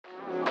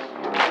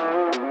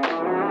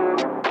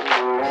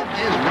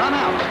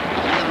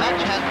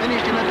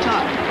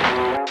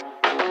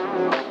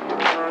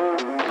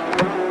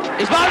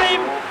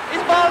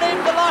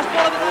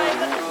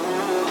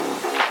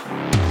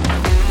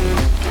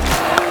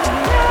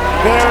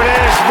There it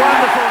is,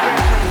 wonderful.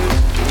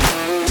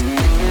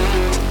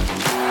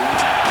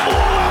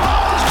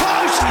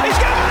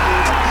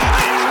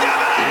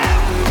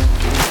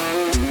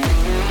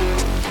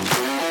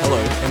 Hello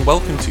and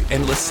welcome to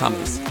Endless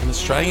Summers, an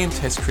Australian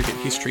Test Cricket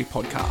History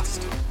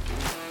podcast.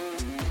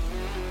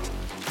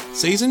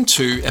 Season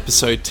 2,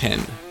 Episode 10,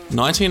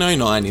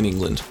 1909 in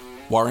England,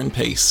 War and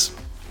Peace.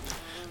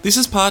 This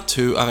is part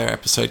 2 of our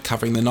episode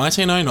covering the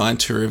 1909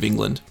 Tour of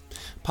England.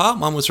 Part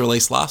 1 was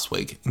released last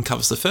week and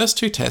covers the first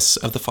 2 tests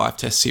of the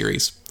 5-test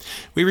series.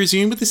 We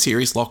resume with the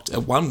series locked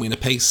at 1 win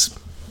apiece.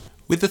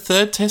 With the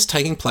third test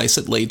taking place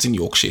at Leeds in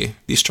Yorkshire,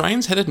 the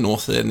Australians headed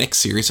north for their next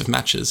series of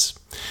matches.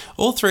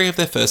 All 3 of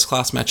their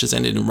first-class matches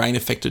ended in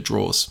rain-affected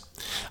draws.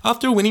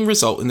 After a winning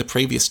result in the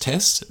previous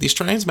test, the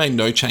Australians made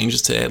no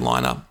changes to their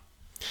lineup.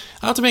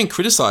 After being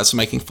criticised for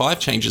making 5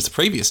 changes the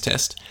previous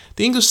test,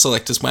 the English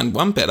selectors went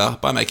one better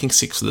by making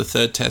 6 for the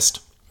third test.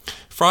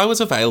 Fry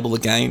was available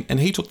again and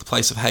he took the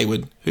place of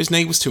Hayward, whose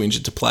knee was too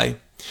injured to play.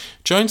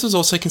 Jones was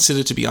also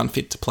considered to be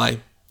unfit to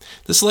play.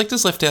 The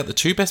selectors left out the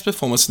 2 best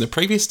performers in the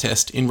previous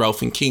test in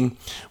Ralph and King,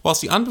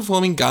 whilst the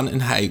underperforming Gunn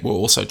and Hay were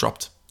also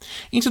dropped.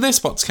 Into their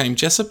spots came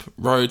Jessup,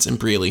 Rhodes and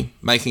Brearley,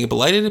 making a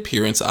belated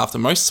appearance after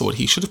most thought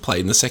he should have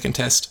played in the second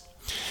test.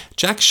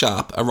 Jack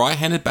Sharp, a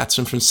right-handed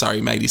batsman from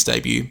Surrey, made his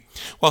debut,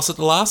 whilst at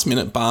the last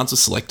minute Barnes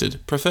was selected,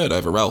 preferred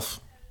over Ralph.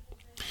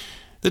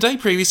 The day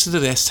previous to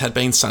the test had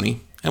been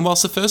sunny, and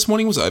whilst the first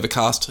morning was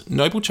overcast,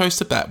 Noble chose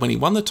to bat when he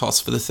won the toss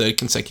for the 3rd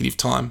consecutive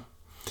time.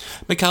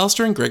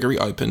 McAllister and Gregory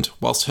opened,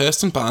 whilst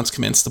Hurst and Barnes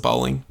commenced the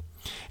bowling.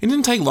 It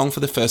didn't take long for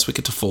the first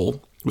wicket to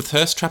fall, with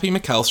Hurst trapping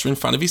McAllister in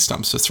front of his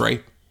stumps for 3.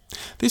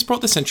 This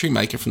brought the century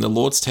maker from the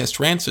Lord's Test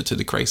Ransford to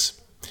the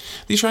crease.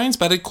 The Australians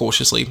batted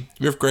cautiously,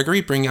 with Gregory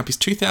bringing up his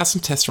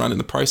 2000th test run in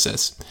the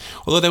process,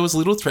 although there was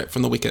little threat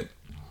from the wicket.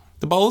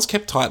 The bowlers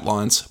kept tight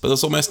lines, but there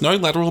was almost no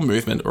lateral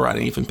movement or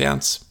uneven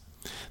bounce.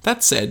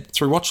 That said,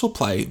 through watchful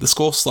play, the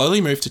score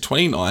slowly moved to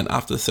 29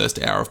 after the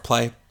first hour of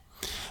play.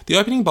 The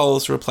opening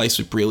bowlers were replaced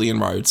with Brearley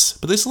and Rhodes,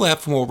 but this allowed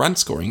for more run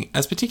scoring,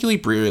 as particularly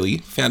Brearley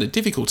found it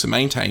difficult to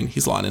maintain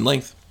his line and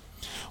length.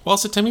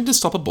 Whilst attempting to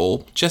stop a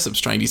ball, Jessup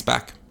strained his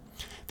back.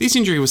 This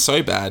injury was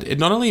so bad, it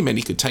not only meant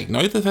he could take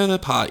no further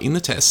part in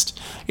the test,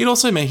 it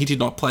also meant he did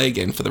not play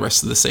again for the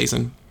rest of the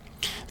season.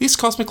 This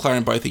cost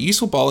McLaren both a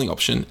useful bowling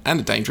option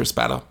and a dangerous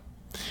batter.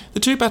 The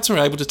 2 batsmen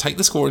were able to take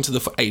the score into the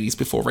 80s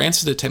before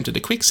Ransford attempted a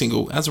quick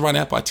single as a run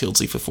out by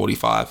Tyldesley for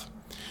 45.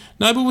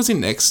 Noble was in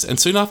next, and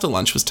soon after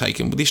lunch was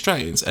taken with the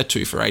Australians at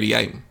 2 for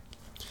 88.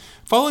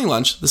 Following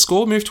lunch, the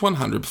score moved to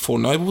 100 before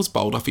Noble was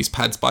bowled off his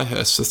pads by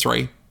Hurst for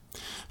 3.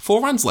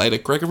 4 runs later,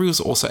 Gregory was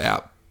also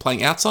out,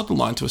 playing outside the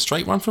line to a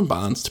straight run from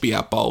Barnes to be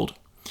out-bowled.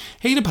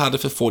 He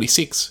departed for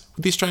 46,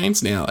 with the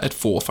Australians now at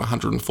 4 for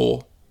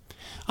 104.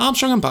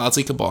 Armstrong and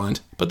Bardsley combined,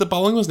 but the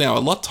bowling was now a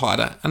lot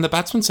tighter and the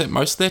batsmen spent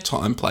most of their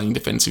time playing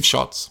defensive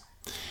shots.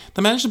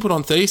 They managed to put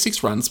on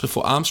 36 runs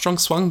before Armstrong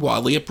swung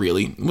wildly at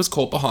Brearley and was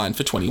caught behind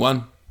for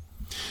 21.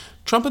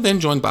 Trumper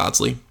then joined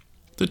Bardsley.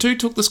 The 2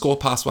 took the score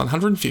past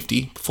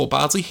 150 before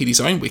Bardsley hit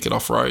his own wicket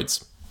off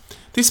Rhodes.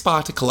 This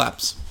sparked a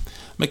collapse.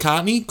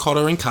 McCartney,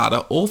 Cotter and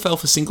Carter all fell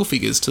for single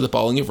figures to the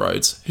bowling of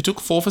Rhodes, who took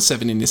 4 for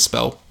 7 in this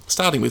spell,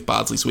 starting with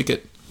Bardsley's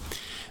wicket.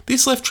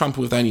 This left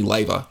Trumper with only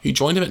Laver, who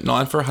joined him at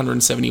 9 for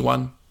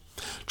 171.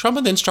 Trumper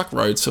then struck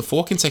Rhodes for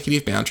 4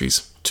 consecutive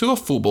boundaries, 2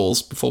 off full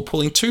balls before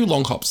pulling 2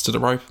 long hops to the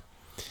rope.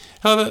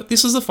 However,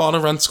 this was the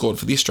final run scored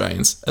for the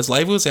Australians, as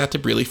Laver was out to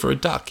Brearley for a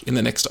duck in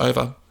the next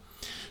over.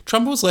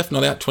 Trumper was left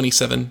not out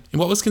 27 in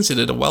what was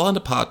considered a well under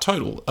par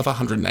total of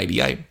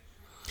 188.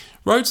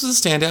 Rhodes was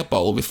a standout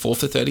bowler with 4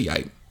 for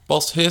 38,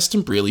 whilst Hurst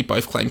and Brearley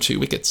both claimed 2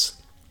 wickets.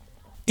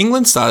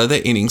 England started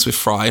their innings with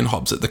Fry and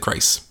Hobbs at the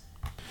crease.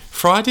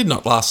 Fry did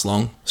not last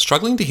long,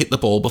 struggling to hit the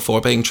ball before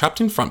being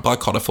trapped in front by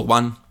Cotter for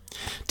 1.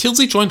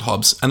 Tyldesley joined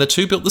Hobbs and the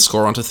 2 built the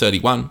score onto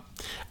 31.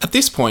 At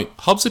this point,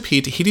 Hobbs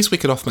appeared to hit his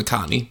wicket off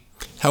McCartney.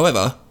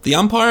 However, the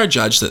umpire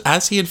judged that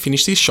as he had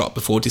finished his shot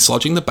before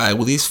dislodging the bail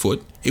with his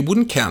foot, it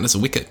wouldn't count as a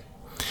wicket.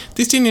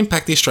 This didn't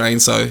impact the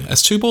Australians though,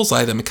 as 2 balls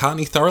later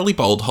McCartney thoroughly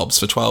bowled Hobbs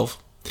for 12.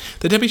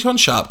 The debutant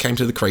Sharp came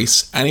to the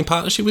crease and in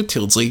partnership with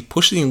Tyldesley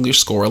pushed the English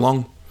score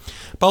along.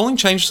 Bowling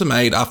changes were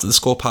made after the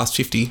score passed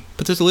 50,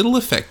 but to little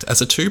effect as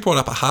the 2 brought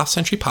up a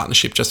half-century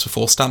partnership just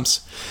before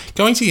stumps,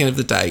 going to the end of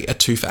the day at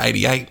 2 for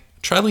 88,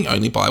 trailing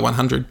only by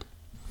 100.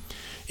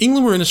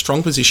 England were in a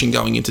strong position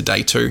going into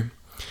day 2.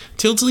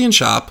 Tyldesley and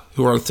Sharp,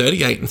 who were on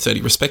 38 and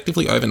 30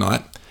 respectively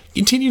overnight,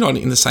 continued on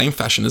in the same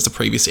fashion as the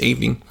previous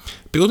evening,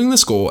 building the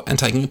score and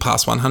taking it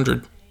past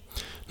 100.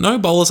 No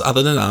bowlers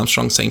other than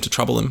Armstrong seemed to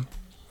trouble them.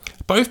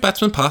 Both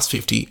batsmen passed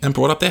 50 and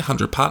brought up their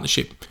 100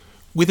 partnership,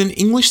 with an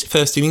English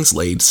first innings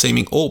lead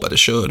seeming all but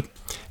assured.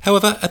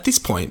 However, at this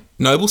point,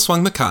 Noble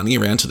swung McCartney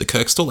around to the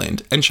Kirkstall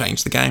end and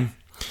changed the game.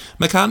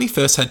 McCartney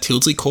first had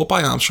Tyldesley caught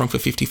by Armstrong for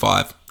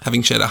 55,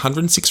 having shared a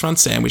 106-run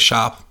stand with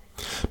Sharp.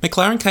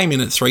 McLaren came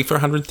in at 3 for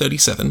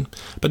 137,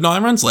 but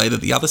 9 runs later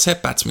the other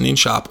set batsman in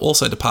Sharp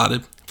also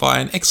departed,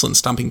 via an excellent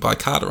stumping by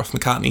Carter off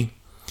McCartney.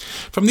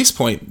 From this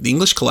point, the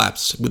English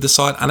collapsed, with the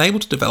side unable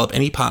to develop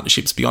any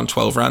partnerships beyond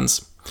 12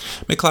 runs.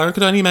 Maclaren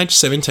could only manage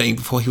 17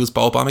 before he was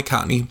bowled by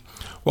McCartney,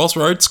 whilst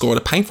Rhodes scored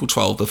a painful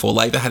 12 before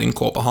Laver had him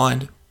caught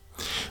behind.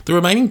 The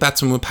remaining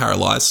batsmen were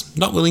paralysed,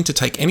 not willing to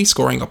take any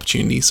scoring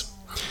opportunities.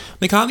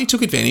 McCartney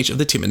took advantage of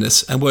the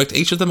timidness and worked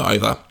each of them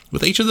over,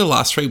 with each of the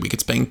last 3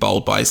 wickets being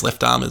bowled by his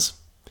left-armers.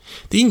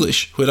 The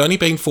English, who had only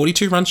been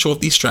 42 runs short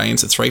of the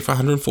Australians at 3 for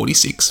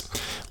 146,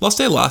 lost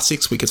their last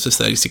 6 wickets for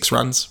 36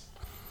 runs.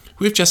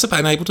 With Jessup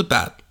unable to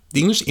bat,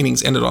 the English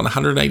innings ended on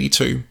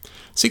 182,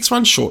 6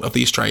 runs short of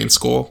the Australian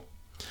score.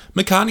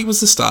 McCartney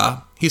was the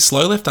star, his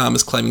slow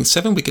left-armers claiming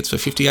 7 wickets for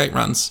 58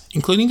 runs,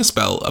 including a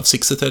spell of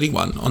 6 for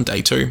 31 on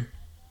day 2.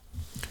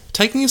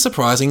 Taking a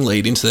surprising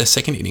lead into their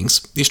second innings,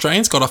 the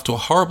Australians got off to a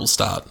horrible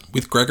start,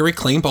 with Gregory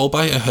clean bowled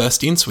by a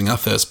Hurstian swinger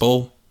first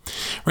ball.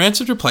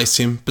 Ransford replaced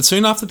him, but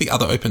soon after the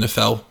other opener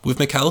fell, with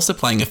McAllister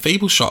playing a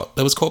feeble shot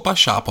that was caught by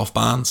Sharp off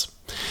Barnes.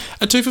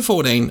 At 2 for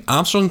 14,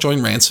 Armstrong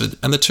joined Ransford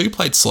and the two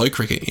played slow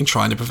cricket in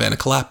trying to prevent a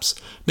collapse,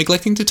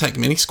 neglecting to take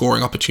many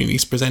scoring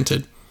opportunities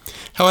presented.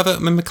 However,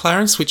 when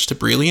McLaren switched to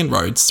Brearley and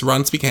Rhodes, the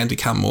runs began to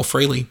come more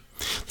freely.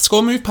 The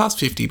score moved past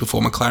 50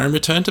 before McLaren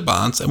returned to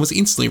Barnes and was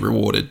instantly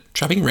rewarded,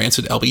 trapping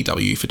Ransford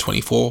LBW for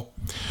 24.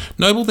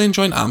 Noble then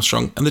joined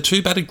Armstrong and the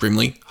two batted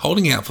grimly,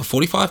 holding out for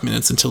 45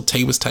 minutes until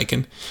tea was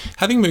taken,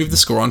 having moved the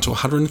score on to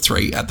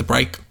 103 at the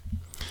break.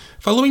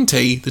 Following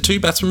tea, the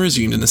two batsmen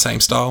resumed in the same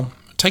style,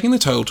 taking the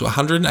total to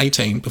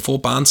 118 before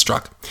Barnes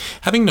struck,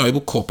 having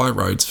Noble caught by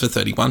Rhodes for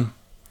 31.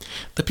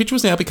 The pitch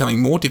was now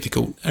becoming more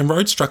difficult and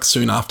Rhodes struck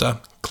soon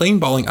after, clean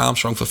bowling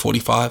Armstrong for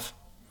 45.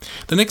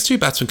 The next two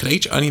batsmen could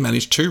each only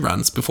manage 2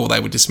 runs before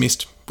they were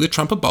dismissed, with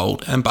Trumper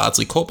bowled and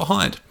Bardsley caught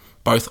behind,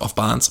 both off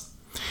Barnes.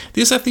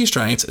 This left the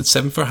Australians at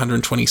 7 for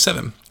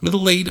 127, with a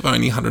lead of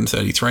only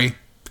 133.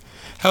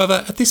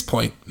 However, at this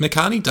point,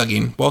 McCartney dug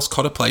in whilst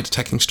Cotter played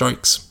attacking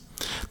strokes.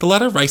 The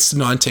latter raced to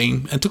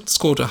 19 and took the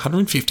score to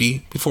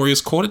 150 before he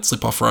was caught at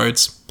slip off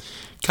Rhodes.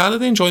 Carter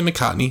then joined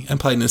McCartney and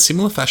played in a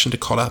similar fashion to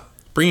Cotter,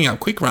 bringing up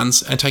quick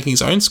runs and taking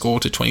his own score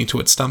to 22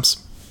 at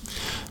stumps.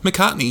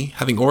 McCartney,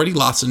 having already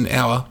lasted an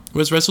hour,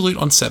 was resolute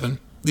on 7,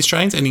 the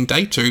Australians ending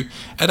day 2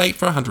 at 8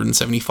 for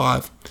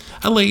 175,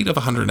 a lead of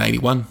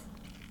 181.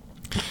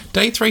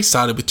 Day 3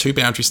 started with 2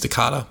 boundaries to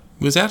Carter,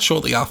 who was out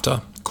shortly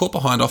after, caught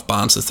behind off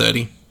Barnes to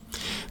 30.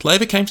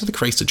 Laver came to the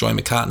crease to join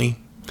McCartney.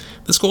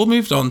 The score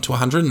moved on to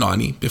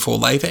 190 before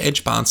Laver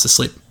edged Barnes to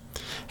slip.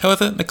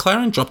 However,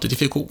 McLaren dropped a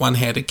difficult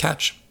one-handed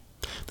catch.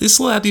 This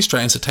allowed the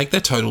Australians to take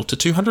their total to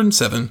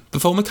 207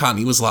 before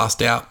McCartney was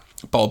last out,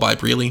 bowled by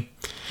Brearley.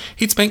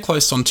 He'd spent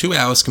close on 2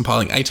 hours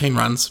compiling 18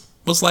 runs,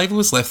 whilst Laver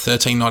was left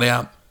 13 not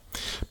out.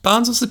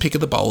 Barnes was the pick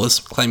of the bowlers,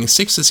 claiming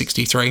 6 for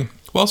 63,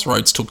 whilst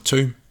Rhodes took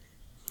 2.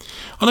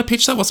 On a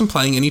pitch that wasn't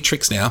playing any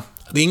tricks now,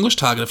 the English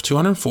target of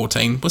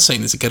 214 was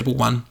seen as a gettable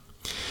one.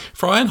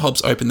 Fry and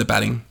Hobbs opened the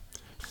batting.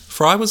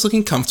 Fry was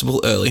looking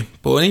comfortable early,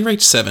 but when he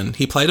reached 7,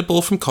 he played a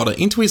ball from Cotter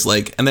into his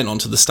leg and then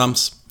onto the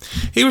stumps.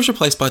 He was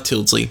replaced by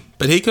Tildesley,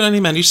 but he could only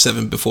manage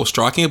 7 before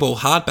striking a ball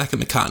hard back at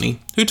McCartney,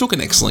 who took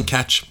an excellent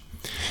catch.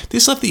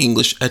 This left the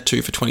English at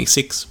 2 for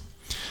 26.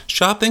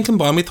 Sharp then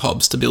combined with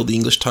Hobbs to build the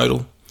English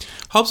total.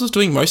 Hobbs was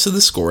doing most of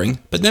the scoring,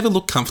 but never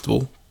looked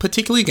comfortable,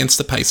 particularly against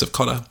the pace of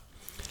Cotter.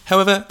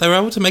 However, they were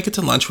able to make it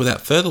to lunch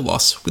without further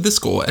loss, with the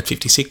score at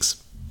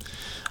 56.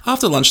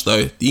 After lunch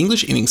though, the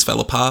English innings fell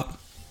apart.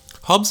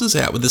 Hobbs was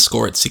out with the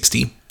score at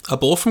 60, a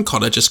ball from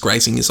Cotter just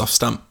grazing his off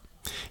stump.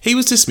 He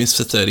was dismissed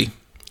for 30.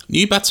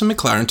 New batsman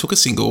McLaren took a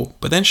single,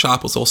 but then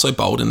Sharp was also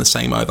bowled in the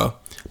same over,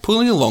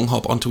 pulling a long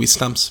hop onto his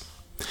stumps.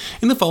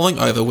 In the following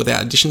over,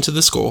 without addition to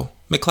the score,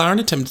 McLaren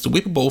attempted to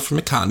whip a ball from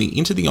McCartney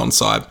into the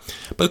onside,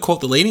 but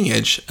caught the leading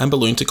edge and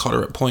ballooned to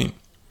Cotter at point.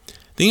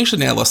 The English had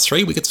now lost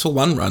 3 wickets for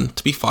 1 run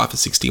to be 5 for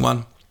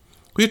 61.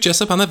 With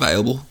Jessup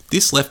unavailable,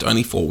 this left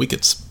only 4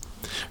 wickets.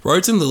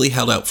 Rhodes and Lilly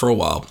held out for a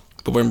while,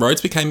 but when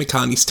Rhodes became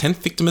McCartney's 10th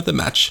victim of the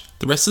match,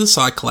 the rest of the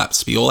side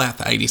collapsed to be all out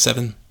for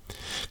 87.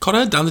 Cotter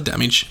had done the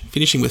damage,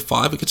 finishing with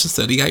 5 wickets for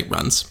 38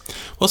 runs,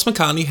 whilst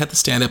McCartney had the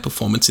standout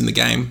performance in the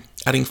game,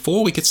 adding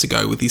 4 wickets to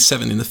go with his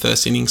 7 in the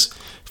first innings,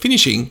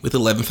 finishing with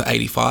 11 for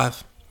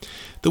 85.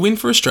 The win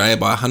for Australia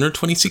by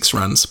 126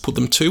 runs put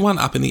them 2-1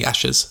 up in the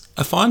Ashes,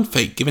 a fine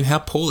feat given how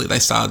poorly they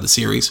started the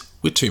series,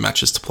 with 2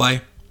 matches to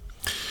play.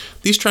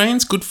 The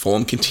Australians' good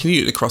form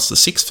continued across the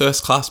 6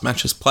 first-class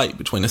matches played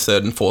between the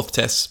 3rd and 4th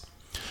tests.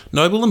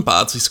 Noble and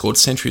Bardsley scored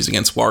centuries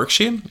against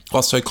Warwickshire,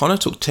 whilst O'Connor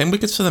took 10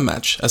 wickets for the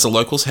match as the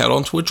locals held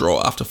on to a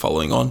draw after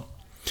following on.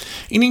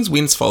 Innings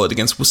wins followed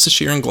against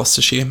Worcestershire and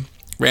Gloucestershire,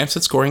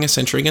 Ramsford scoring a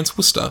century against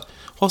Worcester,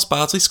 whilst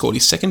Bardsley scored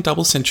his 2nd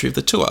double century of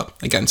the tour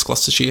against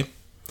Gloucestershire.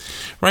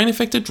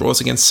 Rain-affected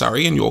draws against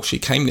Surrey and Yorkshire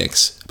came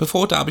next,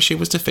 before Derbyshire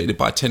was defeated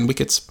by 10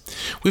 wickets,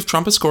 with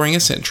Trumper scoring a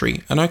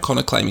century and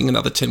O'Connor claiming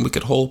another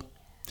 10-wicket haul.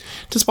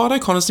 Despite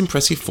O'Connor's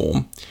impressive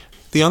form,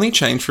 the only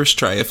change for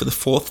Australia for the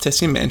 4th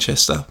test in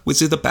Manchester was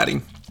the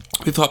batting,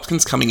 with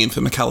Hopkins coming in for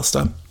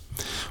McAllister.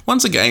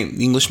 Once again,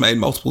 the English made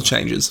multiple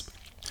changes.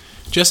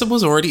 Jessup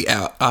was already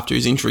out after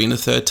his injury in the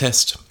 3rd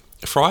test.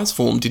 Fry's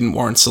form didn't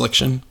warrant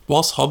selection,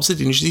 whilst Hobbs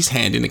had injured his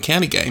hand in a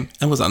county game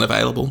and was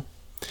unavailable.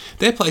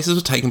 Their places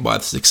were taken by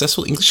the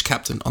successful English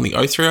captain on the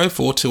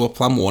 03-04 tour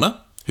Plum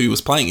Warner, who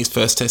was playing his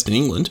first test in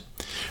England,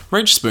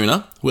 Reg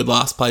Spooner, who had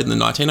last played in the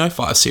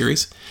 1905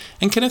 series,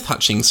 and Kenneth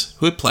Hutchings,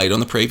 who had played on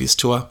the previous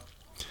tour.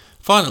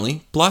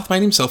 Finally, Blythe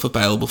made himself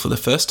available for the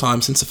first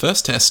time since the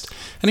first test,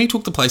 and he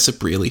took the place of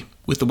Brearley,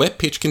 with the wet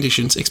pitch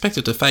conditions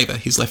expected to favour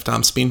his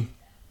left-arm spin.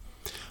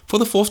 For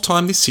the fourth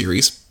time this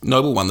series,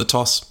 Noble won the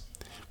toss.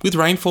 With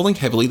rain falling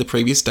heavily the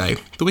previous day,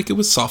 the wicket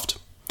was soft.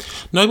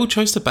 Noble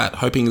chose to bat,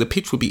 hoping the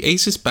pitch would be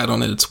easiest to bat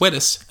on at its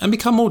wettest and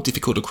become more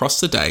difficult across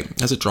the day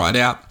as it dried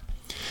out.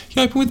 He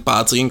opened with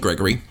Bardsley and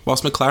Gregory,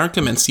 whilst McLaren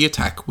commenced the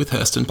attack with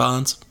Hurst and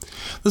Barnes.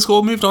 The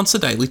score moved on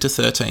sedately to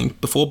 13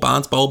 before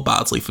Barnes bowled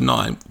Bardsley for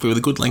 9 with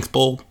a good length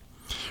ball.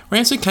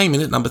 Ransom came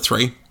in at number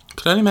 3,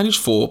 could only manage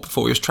 4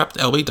 before he was trapped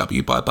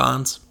LBW by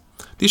Barnes.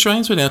 The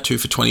Australians were now 2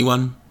 for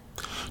 21.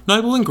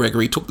 Noble and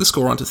Gregory took the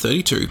score on to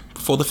 32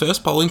 before the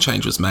first bowling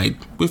change was made,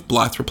 with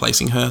Blythe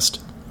replacing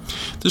Hurst.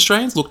 The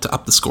Australians looked to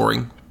up the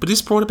scoring, but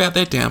this brought about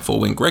their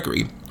downfall when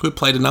Gregory, who had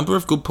played a number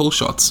of good pull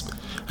shots,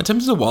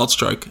 attempted a wild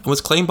stroke and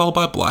was clean bowled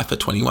by Blythe for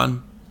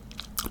 21.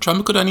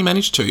 Trummer could only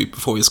manage 2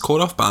 before he was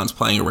caught off Barnes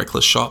playing a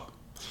reckless shot.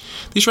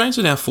 The Australians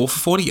were now 4 for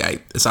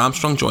 48 as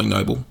Armstrong joined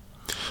Noble.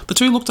 The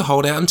two looked to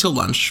hold out until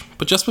lunch,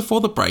 but just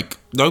before the break,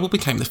 Noble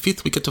became the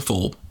 5th wicket to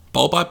fall,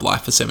 bowled by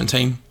Blythe for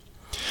 17.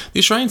 The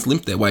Australians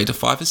limped their way to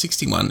 5 for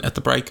 61 at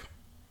the break.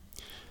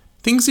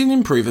 Things didn't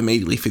improve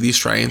immediately for the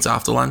Australians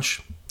after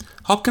lunch.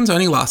 Hopkins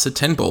only lasted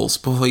 10 balls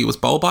before he was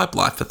bowled by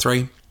Blythe for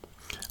 3.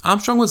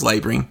 Armstrong was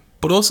labouring,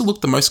 but also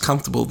looked the most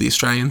comfortable of the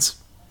Australians.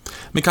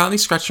 McCartney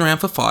scratched around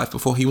for 5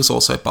 before he was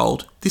also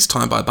bowled, this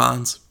time by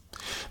Barnes.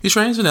 The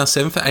Australians were now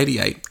 7 for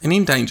 88 and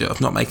in danger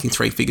of not making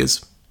 3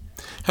 figures.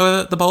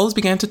 However, the bowlers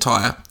began to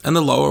tire and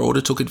the lower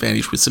order took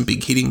advantage with some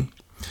big hitting.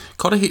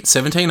 Cotter hit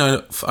 17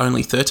 off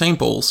only 13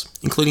 balls,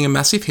 including a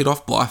massive hit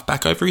off Blythe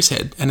back over his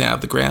head and out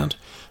of the ground,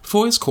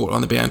 before he was caught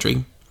on the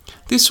boundary.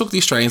 This took the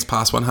Australians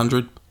past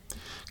 100.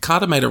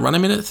 Carter made a run a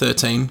minute at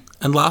 13,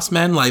 and last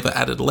man Laver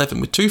added 11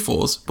 with 2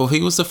 fours, but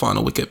he was the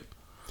final wicket.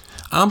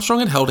 Armstrong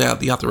had held out at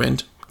the other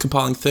end,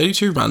 compiling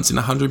 32 runs in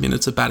 100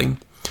 minutes of batting,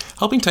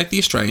 helping take the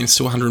Australians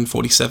to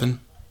 147.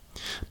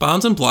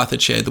 Barnes and Blythe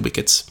had shared the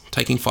wickets,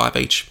 taking 5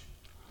 each.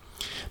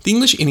 The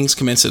English innings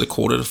commenced at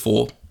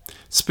 3:45.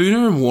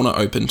 Spooner and Warner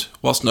opened,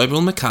 whilst Noble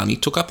and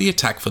McCartney took up the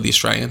attack for the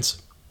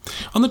Australians.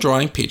 On the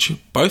drying pitch,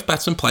 both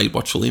batsmen played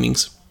watchful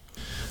innings.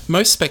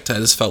 Most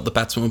spectators felt the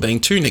batsmen were being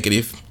too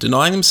negative,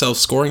 denying themselves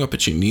scoring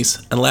opportunities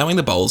and allowing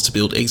the bowlers to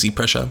build easy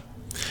pressure.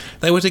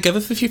 They were together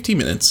for 50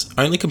 minutes,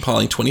 only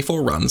compiling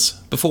 24 runs,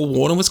 before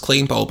Warner was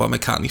clean bowled by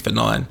McCartney for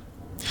 9.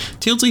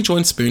 Tildesley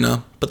joined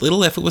Spooner, but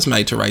little effort was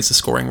made to raise the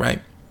scoring rate.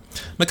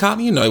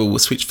 McCartney and Noble were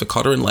switched for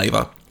Cotter and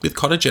Laver, with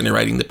Cotter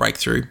generating the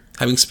breakthrough,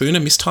 having Spooner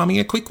mistiming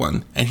a quick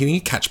one and hitting a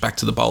catch back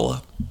to the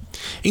bowler.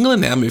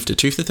 England now moved to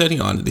 2 for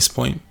 39 at this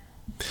point.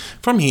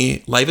 From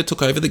here, Laver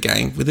took over the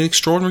game with an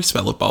extraordinary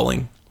spell of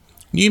bowling.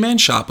 Newman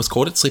Sharp was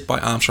caught at slip by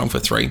Armstrong for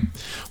 3,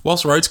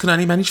 whilst Rhodes could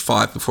only manage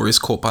 5 before he was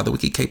caught by the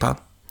wicketkeeper.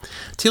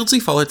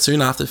 Tildesley followed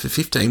soon after for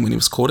 15 when he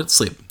was caught at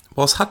slip,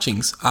 whilst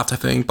Hutchings, after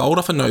being bowled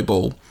off a no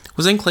ball,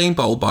 was then clean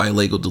bowled by a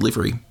legal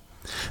delivery.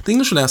 The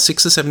English were now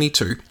 6 for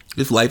 72,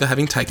 with Laver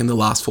having taken the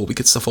last 4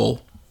 wickets to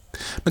fall.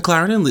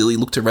 McLaren and Lilly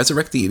looked to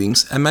resurrect the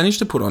innings and managed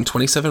to put on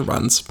 27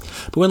 runs,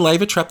 but when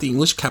Laver trapped the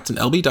English captain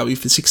LBW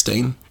for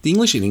 16, the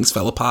English innings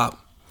fell apart.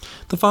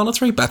 The final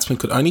 3 batsmen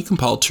could only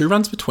compile 2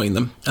 runs between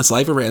them as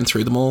Laver ran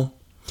through them all.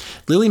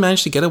 Lilly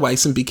managed to get away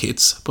some big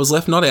hits, but was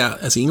left not out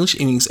as the English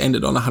innings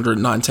ended on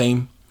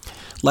 119.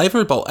 Laver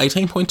had bowled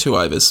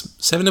 18.2 overs,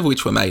 7 of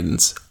which were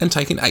maidens, and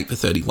taken 8 for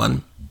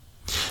 31.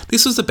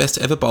 This was the best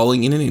ever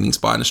bowling in an innings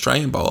by an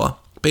Australian bowler,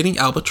 beating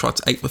Albert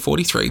Trott's 8 for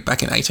 43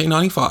 back in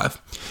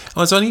 1895, and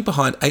was only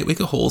behind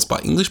 8-wicket hauls by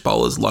English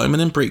bowlers Lohmann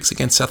and Briggs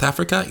against South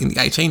Africa in the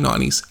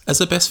 1890s as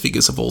the best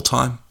figures of all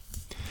time.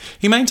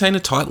 He maintained a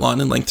tight line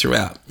and length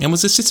throughout, and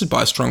was assisted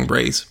by a strong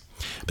breeze,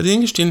 but the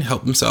English didn't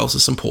help themselves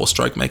with some poor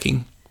stroke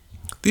making.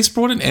 This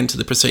brought an end to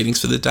the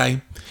proceedings for the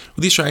day,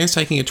 with the Australians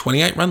taking a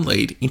 28-run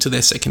lead into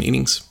their second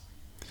innings.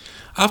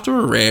 After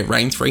a rare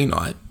rain-free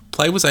night,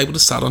 play was able to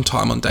start on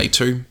time on day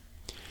 2.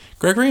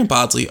 Gregory and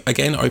Bardsley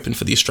again opened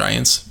for the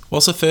Australians,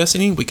 whilst the first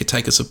inning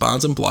wicket-takers of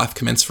Barnes and Blythe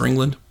commenced for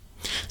England.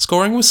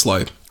 Scoring was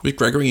slow, with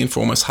Gregory in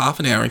for almost half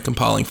an hour and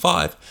compiling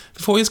 5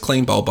 before he was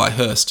clean bowled by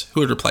Hurst,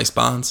 who had replaced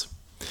Barnes.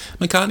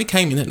 McCartney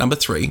came in at number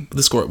 3 with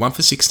a score at 1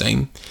 for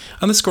 16,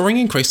 and the scoring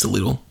increased a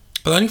little,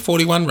 but only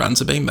 41 runs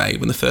had been made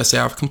when the first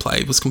hour of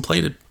play was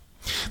completed.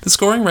 The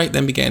scoring rate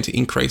then began to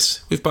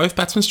increase, with both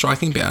batsmen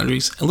striking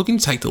boundaries and looking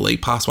to take the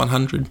lead past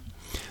 100.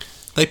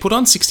 They put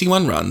on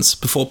 61 runs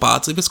before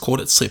Bardsley was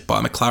caught at slip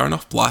by McLaren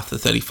off Blythe for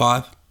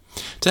 35.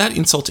 To add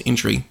insult to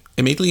injury,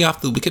 immediately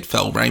after the wicket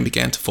fell, rain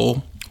began to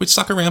fall, which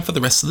stuck around for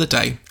the rest of the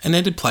day and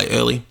ended play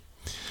early.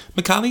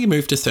 McCartney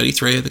moved to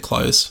 33 at the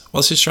close,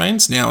 whilst the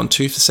Australians now on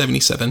 2 for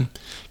 77,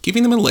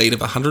 giving them a lead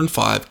of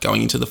 105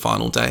 going into the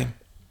final day.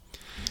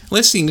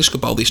 Unless the English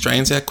could bowl the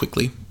Australians out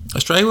quickly,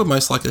 Australia would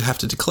most likely have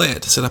to declare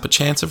to set up a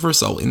chance of a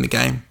result in the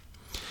game.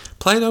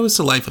 Play though was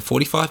delayed for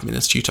 45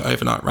 minutes due to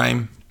overnight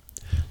rain.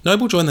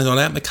 Noble joined the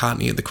not-out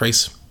McCartney at the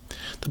crease.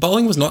 The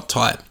bowling was not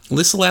tight, and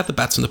this allowed the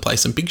batsmen to play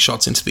some big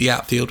shots into the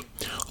outfield,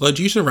 although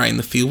due to rain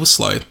the field was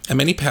slow and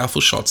many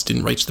powerful shots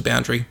didn't reach the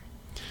boundary.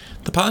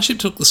 The partnership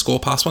took the score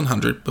past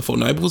 100 before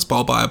Noble was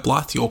bowled by a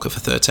Blythe Yorker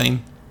for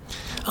 13.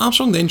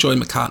 Armstrong then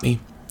joined McCartney.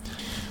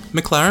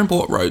 McLaren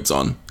brought Rhodes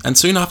on, and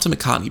soon after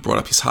McCartney brought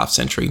up his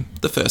half-century,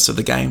 the first of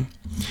the game.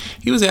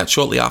 He was out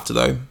shortly after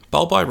though,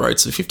 bowled by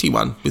Rhodes for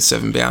 51 with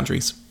 7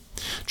 boundaries.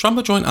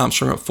 Trumper joined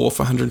Armstrong at 4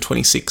 for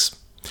 126.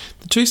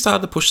 The two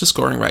started to push the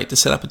scoring rate to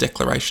set up a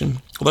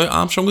declaration, although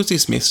Armstrong was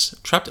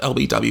dismissed, trapped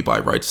LBW by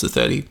Rhodes for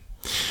 30.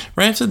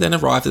 Ramsden then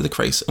arrived at the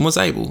crease and was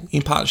able,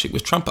 in partnership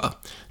with Trumper,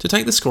 to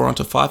take the score on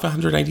to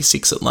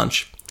 586 at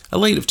lunch, a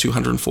lead of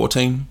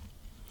 214.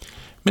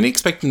 Many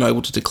expected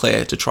Noble to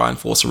declare to try and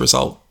force a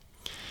result.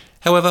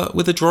 However,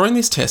 with a draw in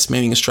this test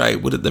meaning Australia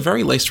would at the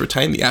very least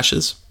retain the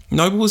Ashes,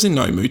 Noble was in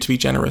no mood to be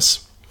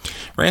generous.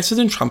 Ramsden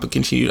and Trumper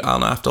continued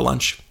on after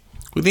lunch.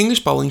 With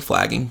English bowling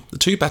flagging, the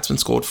two batsmen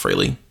scored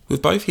freely,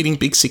 with both hitting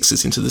big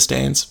sixes into the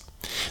stands.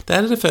 They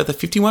added a further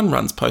 51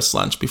 runs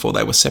post-lunch before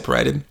they were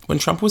separated, when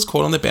Trumper was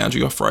caught on the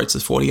boundary off Rhodes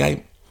at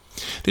 48.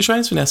 The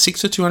Australians were now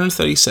 6 for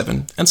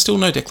 237, and still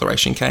no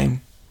declaration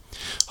came.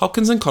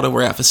 Hopkins and Cotter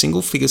were out for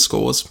single-figure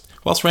scores,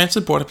 whilst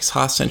Ramsden brought up his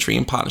half-century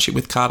in partnership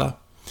with Carter.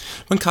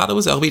 When Carter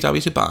was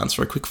LBW to Barnes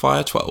for a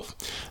quick-fire 12,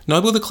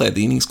 Noble declared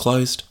the innings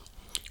closed.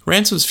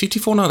 Ramsden was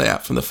 54 not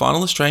out from the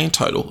final Australian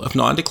total of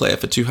 9 declared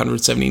for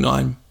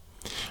 279.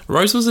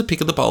 Rose was the pick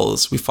of the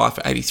bowlers with 5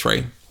 for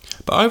 83,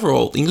 but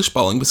overall English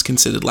bowling was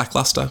considered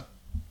lacklustre.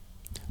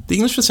 The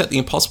English were set the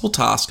impossible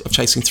task of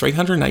chasing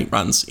 308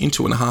 runs in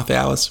 2.5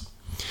 hours.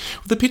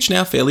 With the pitch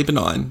now fairly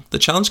benign, the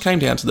challenge came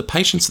down to the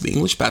patience of the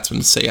English batsmen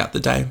to see out the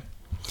day.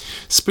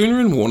 Spooner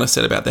and Warner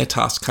set about their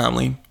task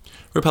calmly,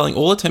 repelling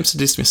all attempts to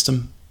dismiss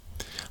them.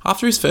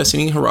 After his first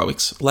inning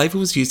heroics, Laver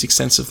was used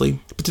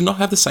extensively, but did not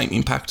have the same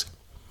impact.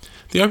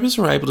 The openers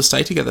were able to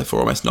stay together for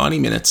almost 90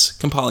 minutes,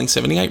 compiling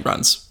 78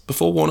 runs,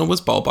 before Warner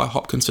was bowled by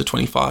Hopkins for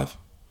 25.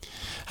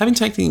 Having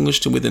taken the English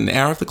to within an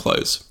hour of the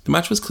close, the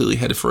match was clearly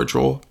headed for a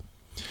draw.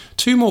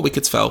 2 more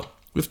wickets fell,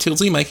 with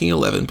Tilsley making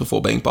 11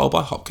 before being bowled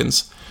by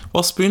Hopkins,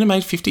 while Spooner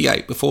made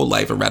 58 before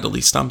Laver rattled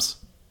his stumps.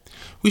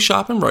 With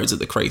Sharp and Rhodes at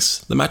the crease,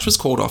 the match was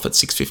called off at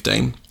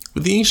 6:15,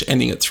 with the English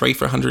ending at 3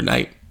 for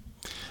 108.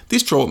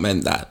 This draw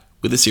meant that,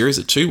 with the series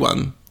at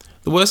 2-1,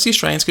 the worst the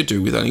Australians could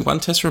do with only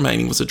one test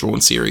remaining was a drawn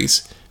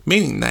series,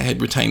 meaning they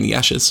had retained the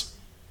Ashes.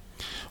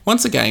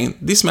 Once again,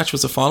 this match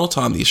was the final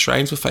time the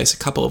Australians would face a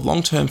couple of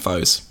long-term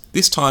foes,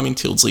 this time in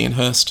Tilsley and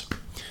Hurst.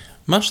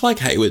 Much like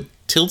Hayward,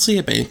 Tilsley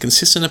had been a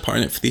consistent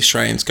opponent for the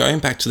Australians going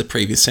back to the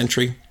previous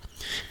century.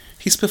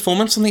 His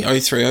performance on the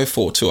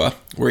 03-04 tour,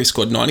 where he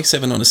scored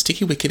 97 on a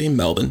sticky wicket in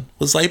Melbourne,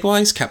 was labelled by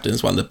his captain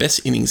as one of the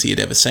best innings he had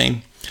ever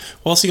seen,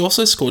 whilst he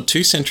also scored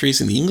 2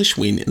 centuries in the English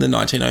win in the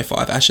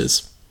 1905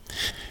 Ashes.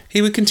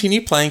 He would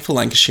continue playing for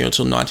Lancashire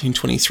until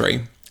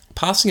 1923,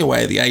 passing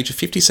away at the age of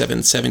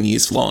 57 7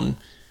 years long.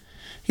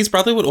 His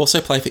brother would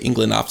also play for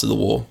England after the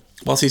war,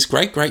 whilst his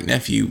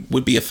great-great-nephew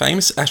would be a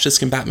famous Ashes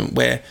combatant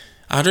where,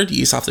 100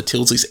 years after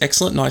Tilsley's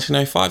excellent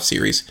 1905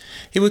 series,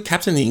 he would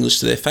captain the English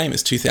to their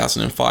famous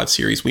 2005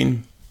 series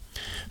win.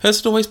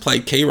 Hurst had always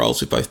played key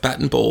roles with both bat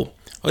and ball,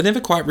 but never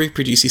quite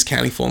reproduced his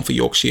county form for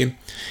Yorkshire.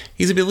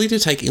 His ability to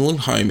take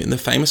England home in the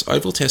famous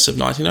Oval Test of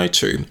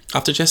 1902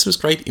 after Jesper's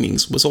great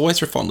innings was always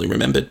fondly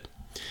remembered.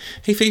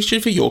 He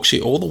featured for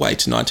Yorkshire all the way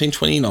to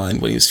 1929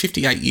 when he was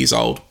 58 years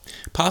old,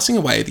 passing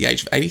away at the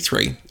age of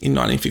 83 in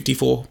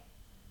 1954.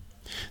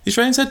 The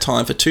Australians had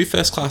time for 2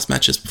 first-class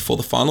matches before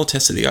the final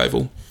test of the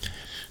Oval,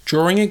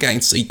 drawing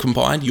against the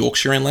combined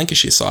Yorkshire and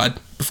Lancashire side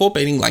before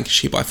beating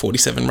Lancashire by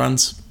 47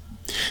 runs.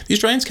 The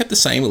Australians kept the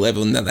same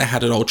 11 that they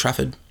had at Old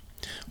Trafford.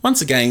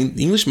 Once again,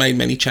 the English made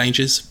many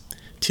changes.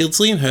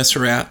 Tilsley and Hurst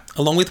were out,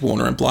 along with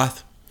Warner and Blythe.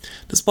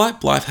 Despite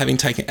Blythe having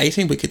taken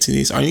 18 wickets in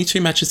his only 2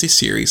 matches this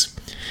series,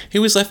 he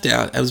was left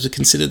out as it was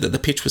considered that the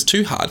pitch was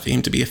too hard for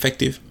him to be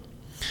effective.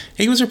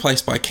 He was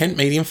replaced by Kent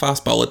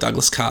medium-fast bowler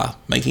Douglas Carr,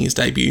 making his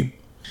debut.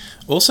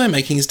 Also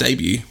making his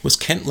debut was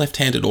Kent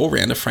left-handed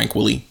all-rounder Frank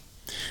Woolley.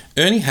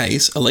 Ernie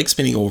Hayes, a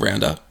leg-spinning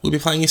all-rounder, will be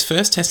playing his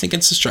first test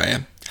against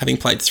Australia, having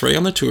played 3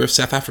 on the tour of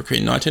South Africa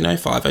in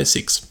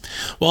 1905-06,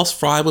 whilst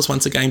Fryer was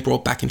once again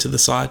brought back into the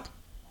side.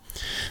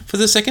 For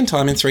the second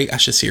time in 3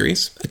 Ashes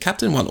series, a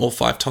captain won all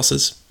 5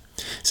 tosses.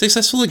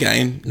 Successful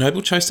again,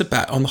 Noble chose to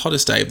bat on the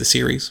hottest day of the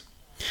series.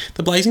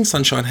 The blazing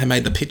sunshine had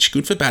made the pitch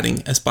good for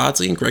batting as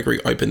Bardsley and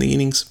Gregory opened the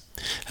innings.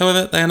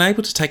 However, they were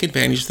unable to take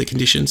advantage of the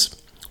conditions.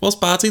 Whilst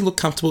Bardsley looked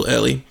comfortable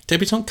early,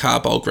 debutant Carr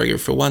bowled Gregory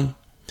for 1.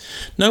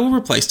 Noble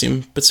replaced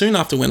him, but soon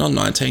after went on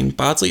 19,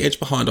 Bardsley edged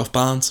behind off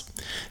Barnes.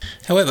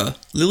 However,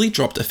 Lilly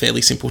dropped a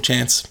fairly simple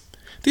chance.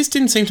 This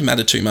didn't seem to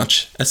matter too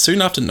much, as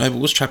soon after Noble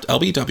was trapped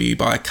LBW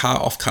by a Carr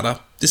off-cutter,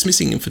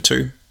 dismissing him for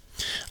 2.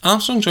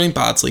 Armstrong joined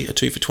Bardsley at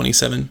 2 for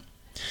 27.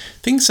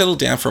 Things settled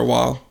down for a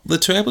while, with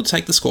the two able to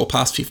take the score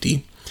past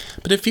 50,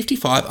 but at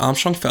 55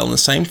 Armstrong fell in the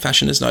same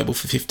fashion as Noble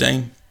for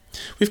 15,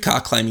 with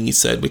Carr claiming his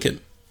 3rd wicket.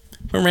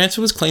 When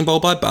Ransford was clean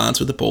bowled by Barnes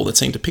with a ball that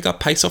seemed to pick up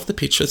pace off the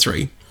pitch for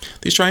 3,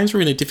 the Australians were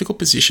in a difficult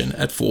position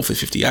at 4 for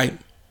 58.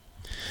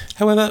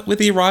 However, with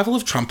the arrival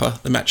of Trumper,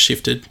 the match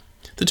shifted.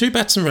 The two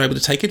batsmen were able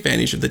to take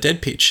advantage of the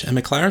dead pitch and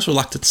McLaren's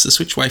reluctance to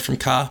switch away from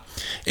Carr,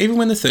 even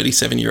when the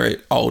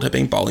 37-year-old had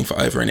been bowling for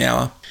over an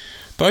hour.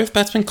 Both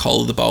batsmen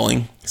collared the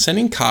bowling,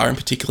 sending Carr in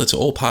particular to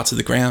all parts of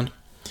the ground.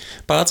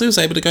 Bardsley was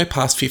able to go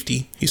past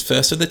 50, his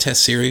first of the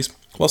Test series,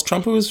 whilst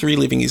Trumper was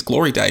reliving his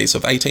glory days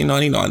of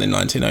 1899 and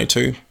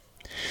 1902.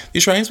 The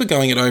Australians were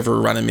going at over a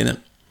run a minute.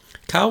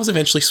 Carr was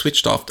eventually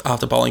switched off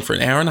after bowling for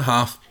an hour and a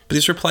half, but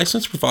his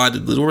replacements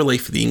provided little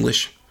relief for the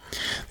English.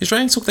 The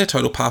Australians took their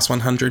total past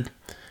 100.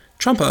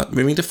 Trumper,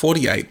 moving to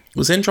 48,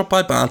 was then dropped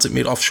by Barnes at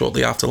mid-off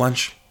shortly after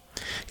lunch.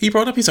 He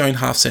brought up his own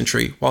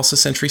half-century, whilst the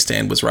century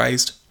stand was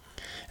raised.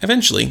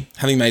 Eventually,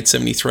 having made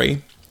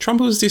 73,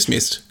 Trumper was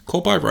dismissed,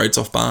 caught by Rhodes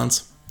off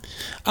Barnes.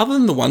 Other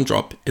than the one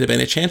drop, it had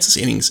been a chanceless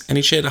innings and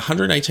he shared a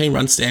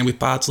 118-run stand with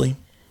Bardsley.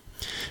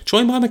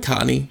 Joined by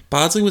McCartney,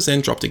 Bardsley was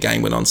then dropped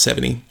again when on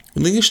 70,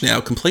 with the English now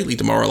completely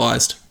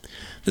demoralised.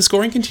 The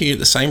scoring continued at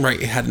the same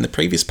rate it had in the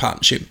previous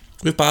partnership,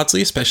 with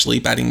Bardsley especially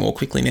batting more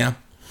quickly now.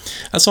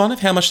 A sign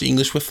of how much the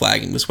English were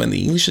flagging was when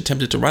the English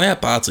attempted to run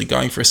out Bardsley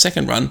going for a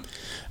second run,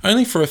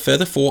 only for a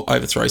further 4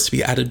 overthrows to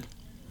be added.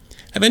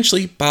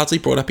 Eventually, Bardsley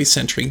brought up his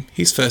century,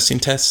 his first in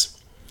Tests.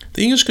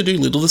 The English could do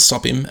little to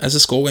stop him as the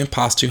score went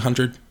past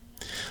 200.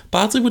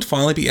 Bardsley would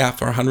finally be out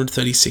for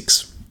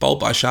 136, bowled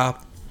by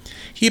Sharp.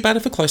 He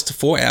batted for close to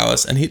 4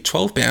 hours and hit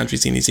 12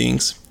 boundaries in his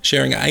innings,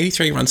 sharing an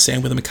 83-run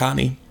stand with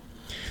McCartney.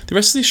 The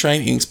rest of the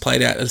Australian innings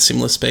played out at a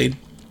similar speed.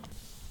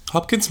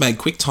 Hopkins made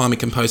quick time in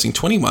composing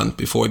 21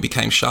 before he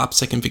became Sharp's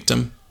second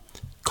victim.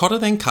 Cotter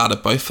and Carter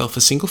both fell for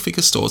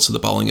single-figure scores to the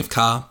bowling of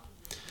Carr.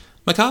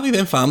 McCartney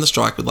then farmed the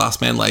strike with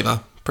last man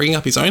Laver, bringing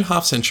up his own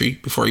half-century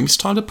before he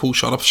mistimed a pull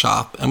shot off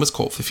Sharp and was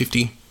caught for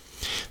 50.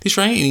 The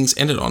Australian innings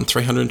ended on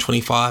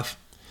 325.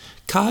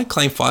 Carr had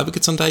claimed 5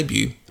 wickets on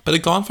debut, but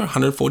had gone for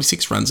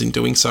 146 runs in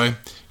doing so,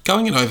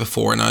 going at over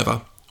 4 and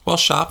over, while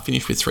Sharp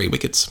finished with 3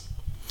 wickets.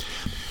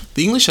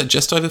 The English had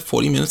just over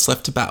 40 minutes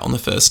left to bat on the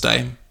first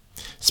day.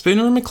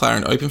 Spooner and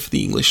McLaren opened for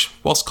the English,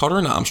 whilst Cotter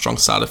and Armstrong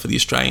started for the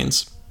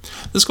Australians.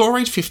 The score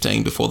reached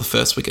 15 before the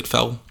first wicket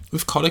fell,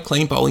 with Cotter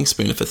clean bowling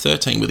Spooner for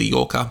 13 with a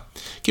Yorker,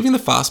 giving the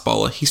fast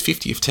bowler his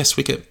 50th Test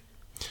wicket.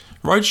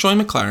 Rhodes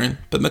joined McLaren,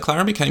 but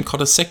McLaren became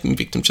Cotter's second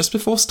victim just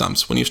before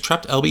stumps when he was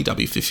trapped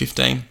LBW for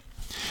 15.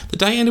 The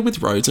day ended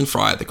with Rhodes and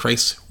Fry at the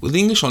crease, with the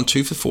English on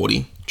 2 for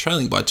 40,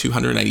 trailing by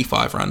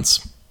 285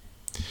 runs.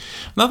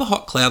 Another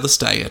hot cloudless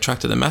day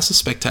attracted a mass of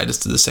spectators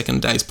to the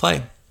second day's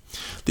play.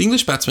 The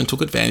English batsmen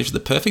took advantage of the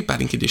perfect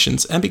batting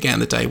conditions and began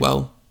the day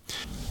well.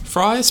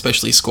 Fry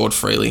especially scored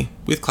freely,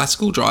 with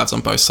classical drives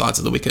on both sides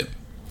of the wicket.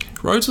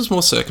 Rhodes was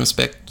more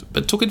circumspect,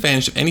 but took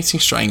advantage of anything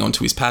straying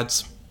onto his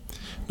pads.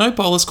 No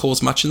bowlers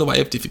caused much in the way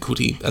of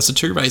difficulty as the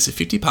two raised a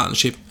 50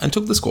 partnership and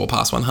took the score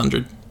past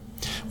 100.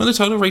 When the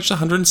total reached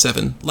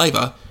 107,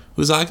 Laver,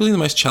 who was arguably the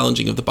most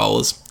challenging of the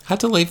bowlers, had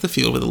to leave the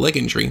field with a leg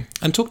injury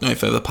and took no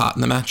further part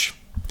in the match.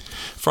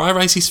 Fry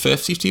raised his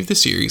first 50 of the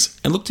series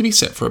and looked to be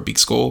set for a big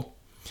score.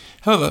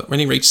 However, when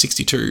he reached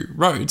 62,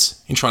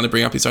 Rhodes, in trying to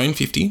bring up his own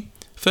 50,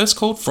 first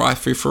called Fry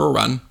through for a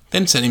run,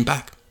 then sent him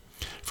back.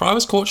 Fry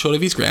was caught short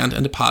of his ground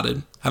and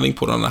departed, having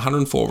put on a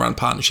 104-run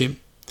partnership.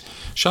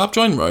 Sharp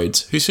joined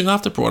Rhodes, who soon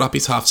after brought up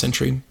his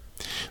half-century.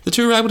 The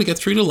two were able to get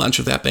through to lunch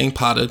without being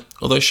parted,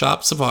 although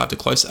Sharp survived a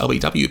close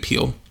LBW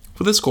appeal,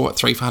 with a score at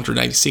 3 for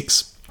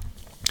 186.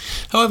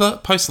 However,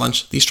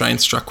 post-lunch, the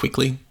Australians struck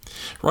quickly.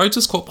 Rhodes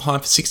was caught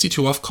behind for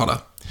 62 off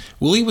Cotter.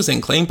 Woolley was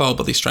then clean bowled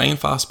by the Australian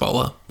fast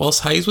bowler,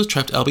 whilst Hayes was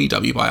trapped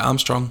LBW by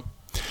Armstrong.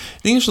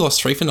 The English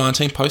lost 3 for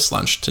 19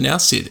 post-lunch to now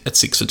sit at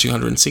 6 for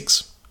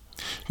 206.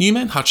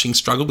 Newman Hutchings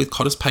struggled with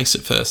Cotter's pace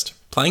at first,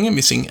 playing and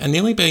missing and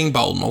nearly being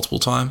bowled multiple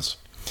times.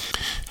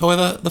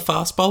 However, the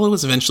fast bowler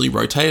was eventually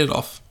rotated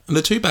off, and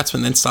the two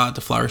batsmen then started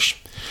to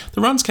flourish.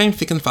 The runs came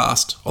thick and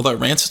fast, although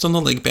Rancid on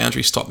the leg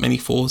boundary stopped many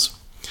fours.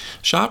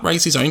 Sharp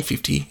raised his own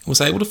 50 and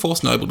was able to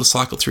force Noble to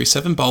cycle through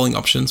 7 bowling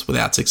options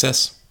without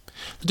success.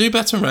 The two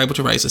batsmen were able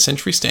to raise a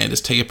century stand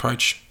as tea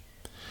approached.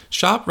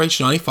 Sharp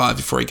reached 95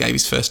 before he gave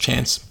his first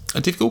chance,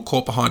 a difficult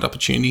caught behind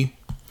opportunity.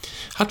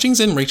 Hutchings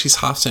then reached his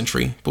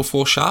half-century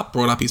before Sharp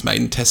brought up his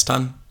maiden Test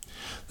ton.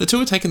 The two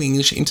had taken the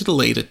English into the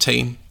lead at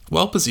tea,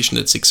 well positioned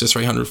at 6 for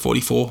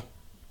 344.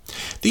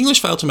 The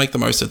English failed to make the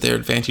most of their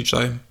advantage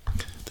though.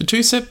 The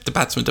two-set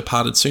batsmen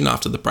departed soon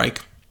after the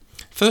break.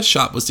 First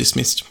Sharp was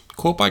dismissed,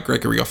 caught by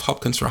Gregory off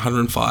Hopkins for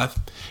 105,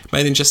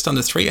 made in just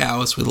under 3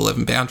 hours with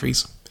 11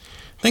 boundaries.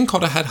 Then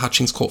Cotter had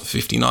Hutchings caught for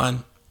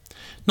 59.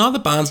 Neither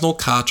Barnes nor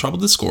Carr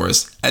troubled the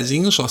scorers as the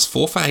English lost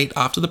 4 for 8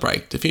 after the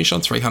break to finish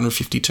on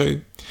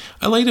 352,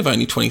 a lead of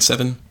only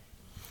 27.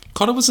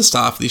 Cotter was the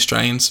star for the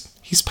Australians,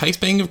 his pace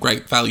being of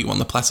great value on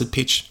the placid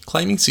pitch,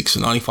 claiming 6 for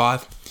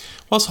 95,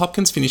 whilst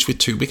Hopkins finished with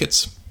 2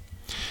 wickets.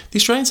 The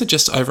Australians had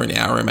just over an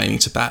hour remaining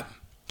to bat.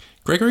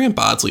 Gregory and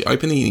Bardsley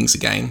opened the innings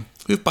again,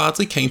 with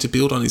Bardsley keen to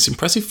build on his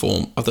impressive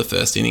form of the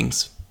first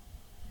innings.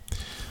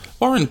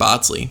 Warren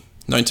Bardsley,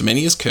 known to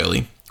many as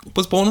Curly,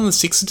 was born on the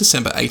 6th of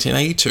December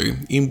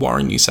 1882 in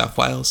Warren, New South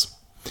Wales.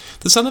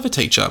 The son of a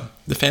teacher,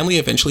 the family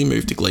eventually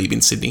moved to Glebe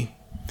in Sydney.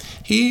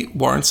 He Here,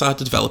 Warren started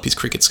to develop his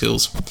cricket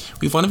skills,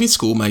 with one of his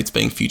schoolmates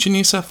being future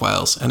New South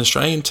Wales and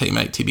Australian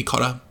teammate Tibby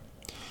Cotter.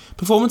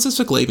 Performances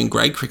for Glebe in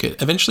grade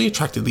cricket eventually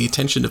attracted the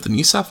attention of the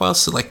New South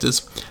Wales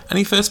selectors, and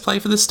he first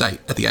played for the state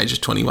at the age of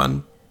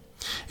 21.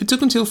 It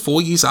took until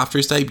 4 years after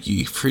his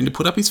debut for him to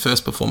put up his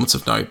first performance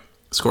of note,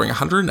 scoring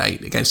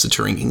 108 against the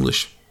touring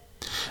English.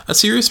 A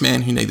serious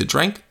man who neither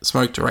drank,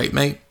 smoked or ate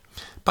meat,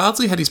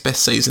 Bardsley had his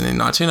best season in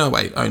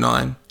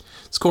 1908-09,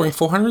 scoring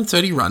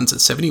 430 runs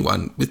at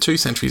 71 with 2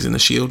 centuries in the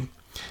Shield,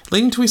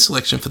 leading to his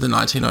selection for the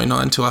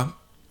 1909 tour.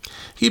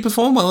 He had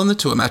performed well in the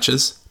tour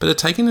matches, but had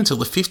taken until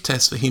the 5th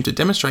test for him to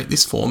demonstrate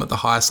this form at the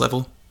highest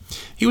level.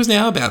 He was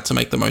now about to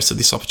make the most of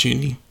this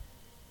opportunity.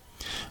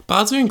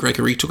 Bardsley and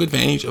Gregory took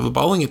advantage of a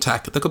bowling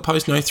attack that could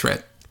pose no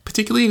threat,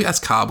 particularly as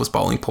Carr was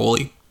bowling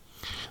poorly.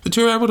 The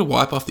two were able to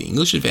wipe off the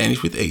English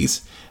advantage with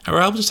ease and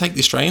were able to take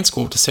the Australian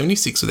score to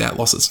 76 without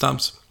loss at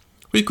stumps,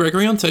 with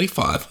Gregory on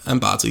 35 and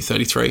Bardsley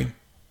 33.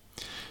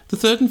 The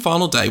third and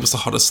final day was the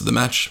hottest of the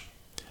match.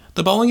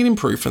 The bowling had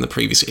improved from the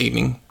previous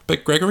evening,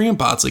 but Gregory and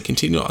Bardsley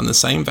continued on the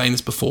same vein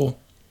as before.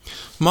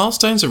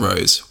 Milestones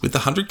arose, with the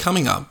 100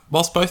 coming up,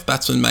 whilst both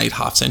batsmen made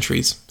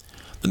half-centuries.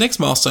 The next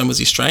milestone was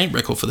the Australian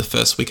record for the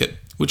first wicket,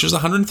 which was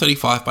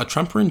 135 by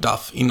Trumper and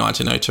Duff in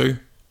 1902.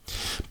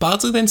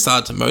 Bardsley then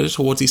started to motor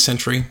towards his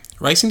century,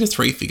 racing to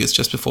 3 figures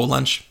just before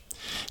lunch.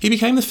 He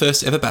became the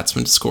first ever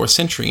batsman to score a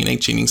century in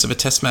each innings of a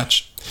test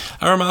match,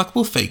 a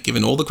remarkable feat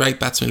given all the great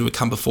batsmen who had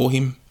come before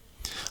him.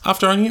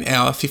 After only an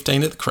hour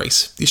 15 at the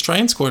crease, the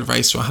Australian score had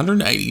raised to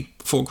 180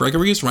 before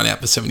Gregory was run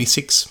out for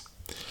 76.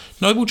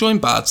 Noble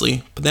joined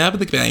Bardsley, but now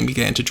the game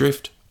began to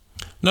drift.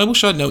 Noble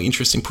showed no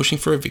interest in pushing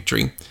for a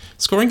victory,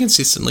 scoring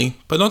consistently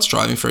but not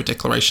striving for a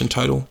declaration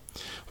total,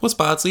 whilst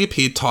Bardsley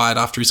appeared tired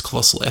after his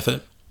colossal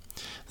effort.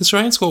 The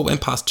Australian score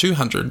went past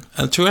 200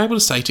 and the two were able to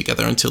stay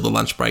together until the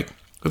lunch break,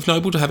 with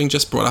Noble having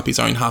just brought up his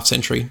own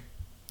half-century.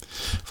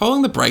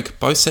 Following the break,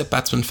 both set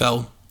batsmen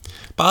fell.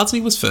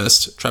 Bardsley was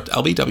first, trapped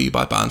LBW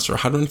by Barnes for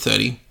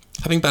 130,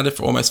 having batted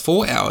for almost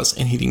 4 hours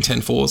and hitting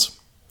 10 fours.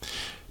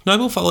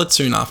 Noble followed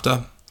soon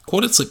after,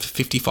 caught it slip for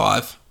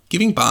 55,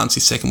 giving Barnes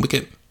his second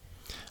wicket.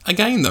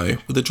 Again though,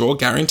 with the draw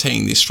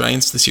guaranteeing the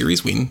Australians the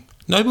series win,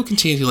 Noble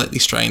continued to let the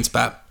Australians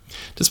bat,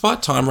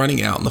 despite time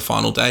running out on the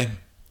final day.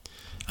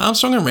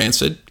 Armstrong and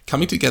Ransford,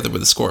 coming together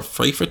with a score of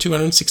 3 for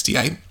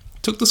 268,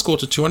 took the score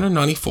to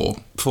 294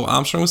 before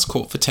Armstrong was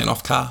caught for 10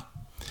 off Carr.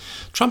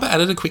 Trumper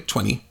added a quick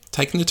 20,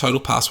 taking the total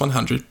past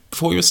 100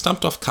 before he was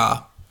stumped off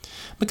Carr.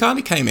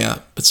 McCartney came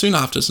out, but soon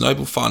after as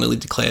Noble finally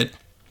declared.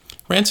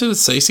 Ransford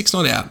was 36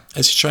 not out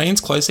as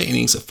Australians closed their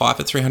innings at 5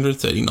 for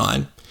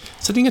 339,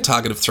 setting a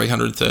target of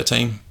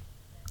 313.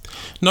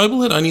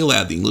 Noble had only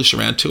allowed the English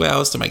around 2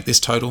 hours to make this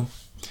total.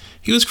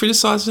 He was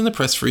criticised in the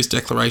press for his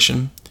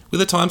declaration, with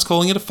the Times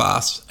calling it a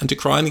farce and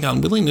decrying the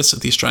unwillingness of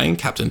the Australian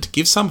captain to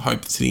give some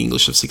hope to the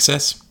English of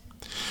success.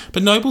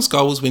 But Noble's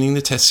goal was winning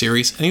the Test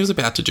series and he was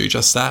about to do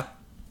just that.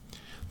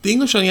 The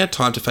English only had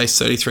time to face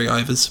 33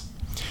 overs.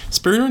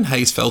 Spooner and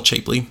Hayes fell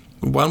cheaply,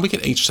 with 1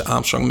 wicket each to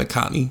Armstrong and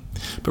McCartney,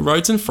 but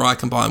Rhodes and Fry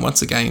combined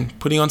once again,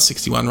 putting on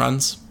 61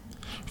 runs.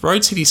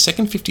 Rhodes hit his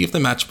second 50 of the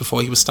match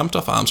before he was stumped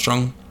off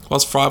Armstrong,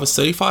 whilst Fry was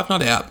 35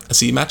 not out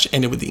as the match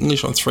ended with the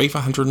English on 3 for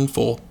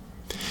 104.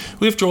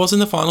 With draws in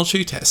the final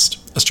 2 tests,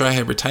 Australia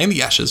had retained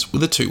the Ashes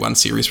with a 2-1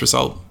 series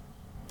result.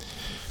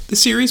 The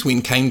series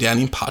win came down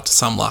in part to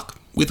some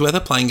luck, with weather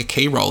playing a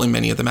key role in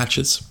many of the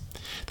matches.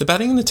 The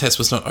batting in the test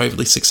was not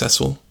overly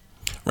successful.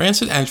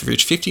 Ransford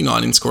averaged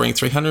 59 in scoring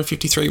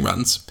 353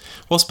 runs,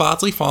 whilst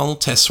Bardsley's final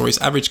test saw his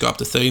average go up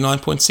to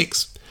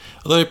 39.6,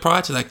 although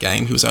prior to that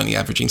game he was only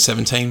averaging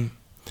 17.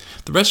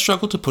 The rest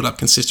struggled to put up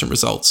consistent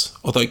results,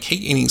 although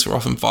key innings were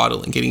often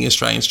vital in getting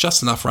Australians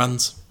just enough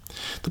runs.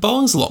 The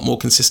bowling was a lot more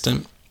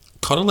consistent.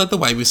 Cotter led the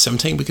way with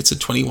 17 wickets at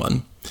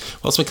 21,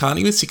 whilst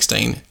McCartney with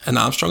 16 and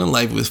Armstrong and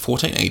Laver with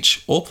 14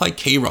 each all played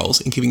key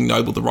roles in giving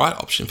Noble the right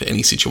option for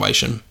any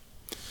situation.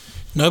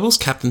 Noble's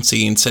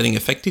captaincy in setting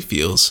effective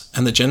fields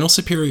and the general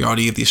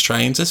superiority of the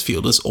Australians as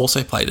fielders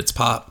also played its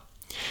part.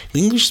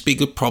 The English's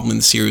big problem in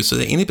the series was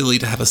their inability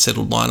to have a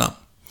settled lineup.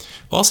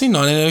 Whilst in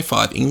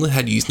 1905 England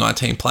had used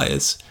 19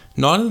 players,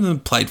 9 of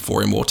them played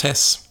 4 or more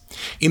tests.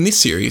 In this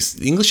series,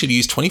 the English had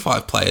used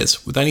 25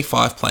 players, with only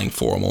 5 playing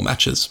 4 or more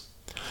matches.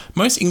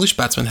 Most English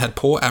batsmen had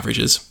poor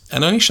averages,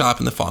 and only Sharp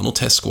in the final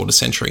test scored a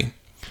century.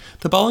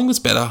 The bowling was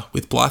better,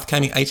 with Blythe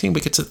claiming 18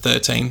 wickets at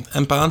 13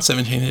 and Barnes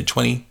 17 at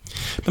 20,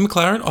 but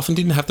McLaren often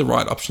didn't have the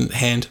right option at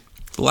hand.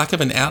 The lack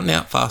of an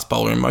out-and-out fast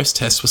bowler in most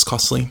tests was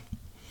costly.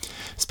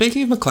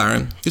 Speaking of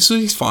McLaren, this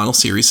was his final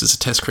series as a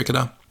test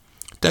cricketer.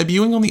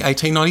 Debuting on the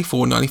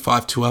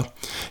 1894-95 tour,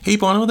 he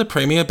won one of the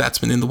premier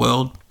batsmen in the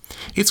world.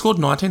 He scored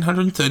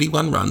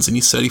 1,931 runs in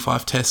his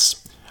 35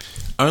 tests,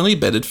 only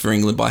bettered for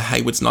England by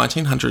Hayward's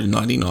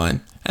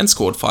 1,999 and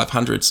scored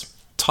 500s,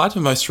 tied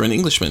for most for an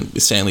Englishman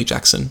with Stanley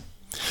Jackson.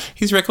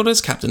 His record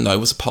as captain, though,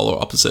 was a polar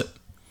opposite.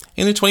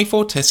 In the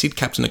 24 tests he'd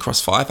captained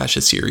across 5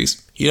 Ashes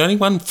series, he'd only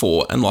won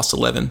 4 and lost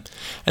 11,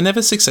 and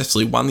never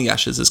successfully won the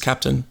Ashes as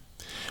captain.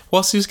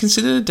 Whilst he was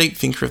considered a deep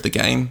thinker of the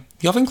game,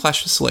 he often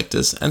clashed with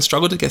selectors and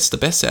struggled to get the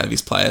best out of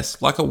his players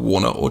like a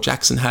Warner or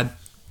Jackson had.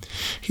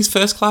 His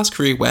first-class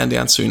career wound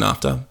down soon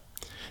after.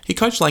 He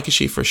coached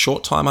Lancashire for a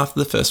short time after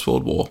the First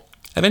World War,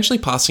 eventually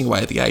passing away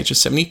at the age of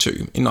 72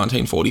 in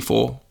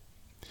 1944.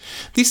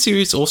 This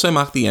series also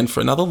marked the end for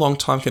another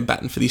long-time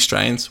combatant for the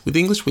Australians with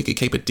English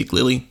wicketkeeper Dick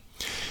Lillee.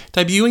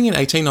 Debuting in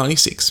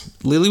 1896,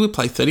 Lillee would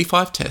play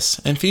 35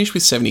 tests and finish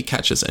with 70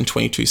 catches and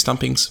 22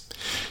 stumpings.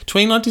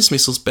 29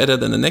 dismissals better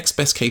than the next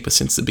best keeper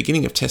since the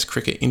beginning of Test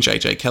cricket in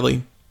J.J.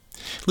 Kelly.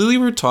 Lillee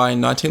would retire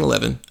in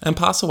 1911 and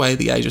pass away at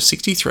the age of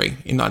 63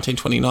 in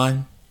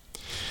 1929.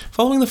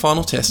 Following the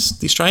final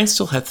test, the Australians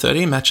still had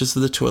 13 matches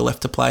of the tour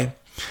left to play,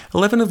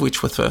 11 of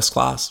which were first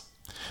class.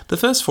 The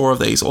first 4 of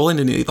these all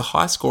ended in either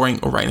high-scoring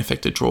or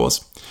rain-affected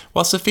draws,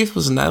 whilst the fifth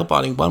was a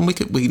nail-biting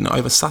one-wicket win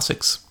over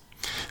Sussex.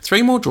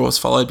 3 more draws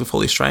followed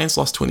before the Australians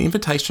lost to an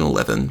Invitational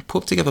 11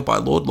 put together by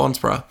Lord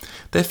Loughborough,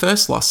 their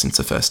first loss since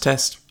the first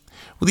test,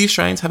 with the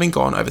Australians having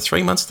gone over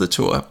 3 months of the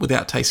tour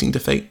without tasting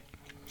defeat.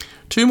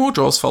 2 more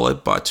draws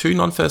followed by 2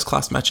 non-first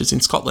class matches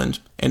in Scotland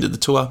ended the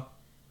tour.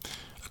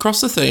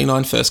 Across the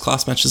 39 first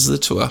class matches of the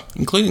tour,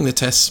 including the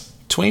tests,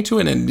 22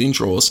 had ended in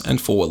draws and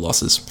 4 were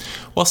losses,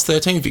 whilst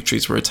 13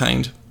 victories were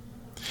retained.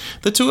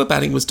 The tour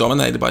batting was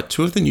dominated by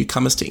 2 of the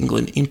newcomers to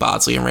England in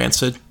Bardsley and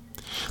Ransford.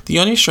 The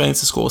only Australians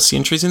to score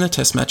centuries in the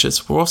test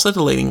matches were also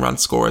the leading run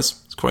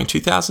scorers, scoring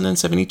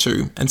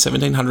 2,072 and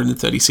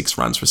 1,736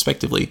 runs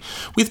respectively,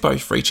 with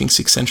both reaching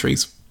 6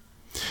 centuries.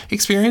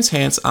 Experienced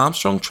hands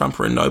Armstrong,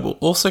 Trumper and Noble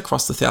also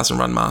crossed the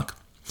 1,000-run mark.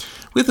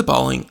 With the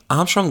bowling,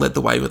 Armstrong led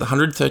the way with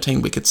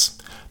 113 wickets,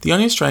 the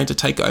only Australian to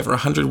take over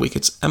 100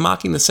 wickets and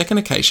marking the second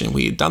occasion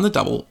where he had done the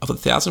double of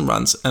 1,000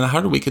 runs and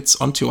 100 wickets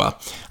on tour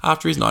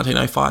after his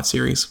 1905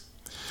 series.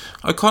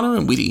 O'Connor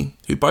and Whitty,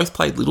 who both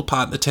played little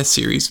part in the Test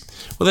series,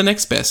 were the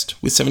next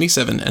best with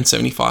 77 and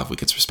 75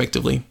 wickets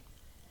respectively.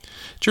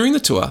 During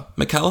the tour,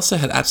 McAllister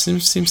had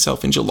absented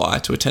himself in July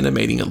to attend a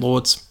meeting at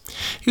Lord's.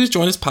 He was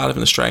joined as part of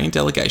an Australian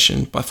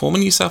delegation by former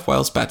New South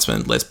Wales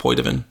batsman Les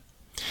Poitevin.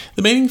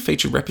 The meeting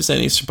featured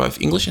representatives from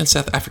both English and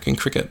South African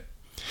cricket.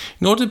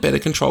 In order to better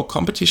control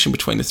competition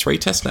between the 3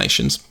 Test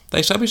nations,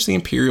 they established the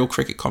Imperial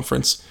Cricket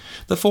Conference,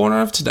 the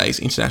forerunner of today's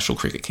International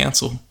Cricket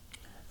Council.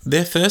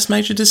 Their first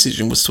major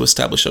decision was to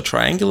establish a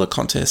triangular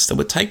contest that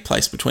would take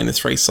place between the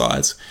 3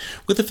 sides,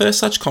 with the first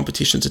such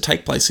competition to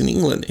take place in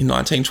England in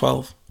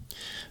 1912.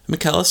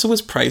 McAllister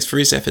was praised for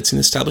his efforts in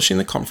establishing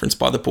the conference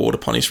by the board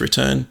upon his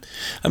return,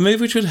 a move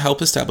which would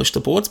help establish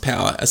the board's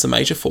power as a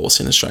major force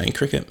in Australian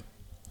cricket.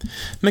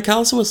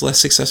 McAllister was less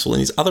successful in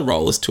his other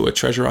role as tour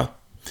treasurer.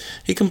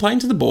 He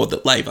complained to the board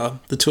that Laver,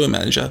 the tour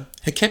manager,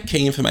 had kept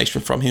key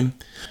information from him,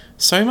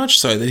 so much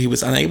so that he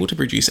was unable to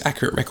produce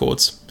accurate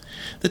records.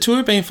 The tour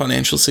had been a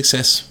financial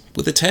success,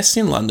 with the tests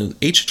in London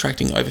each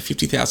attracting over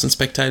 50,000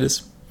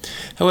 spectators.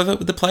 However,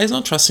 with the players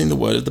not trusting the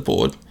word of the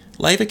board,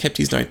 Laver kept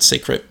his notes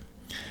secret.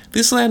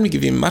 This allowed him to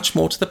give in much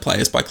more to the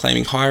players by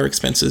claiming higher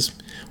expenses,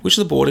 which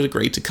the board had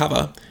agreed to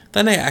cover,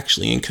 than they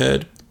actually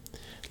incurred.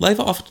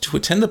 Laver offered to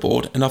attend the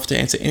board and offered to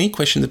answer any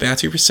questions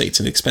about his receipts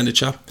and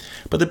expenditure,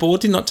 but the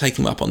board did not take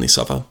him up on this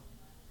offer.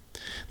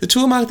 The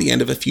tour marked the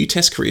end of a few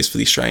test careers for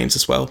the Australians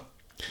as well.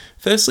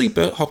 Firstly,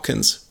 Bert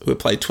Hopkins, who had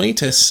played 20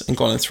 tests and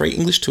gone on 3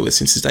 English tours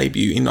since his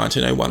debut in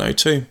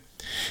 1901-02.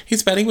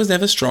 His batting was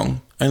never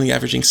strong, only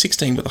averaging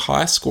 16 with a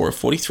highest score of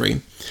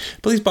 43,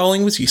 but his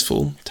bowling was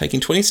useful,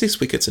 taking 26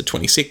 wickets at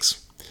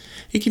 26.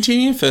 He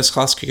continued in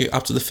first-class cricket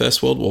up to the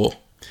First World War,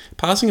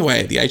 passing away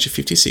at the age of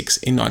 56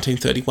 in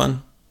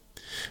 1931.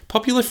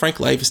 Popular Frank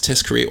Laver's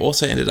test career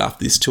also ended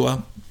after this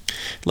tour.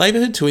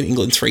 Laver had toured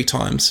England 3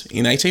 times,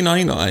 in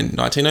 1899,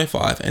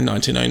 1905 and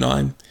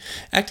 1909,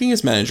 acting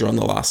as manager on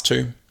the last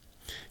 2.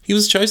 He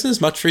was chosen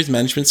as much for his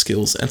management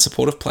skills and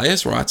support of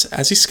players' rights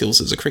as his skills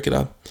as a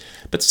cricketer,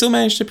 but still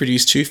managed to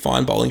produce 2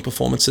 fine bowling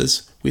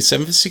performances, with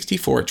 7 for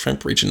 64 at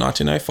Trent Bridge in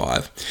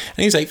 1905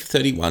 and his 8 for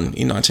 31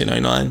 in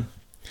 1909.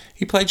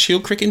 He played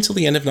Shield cricket until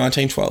the end of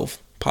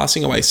 1912,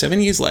 passing away 7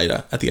 years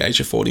later at the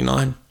age of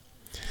 49.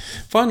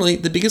 Finally,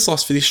 the biggest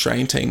loss for the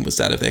Australian team was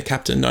that of their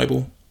captain,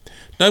 Noble.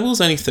 Noble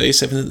was only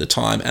 37 at the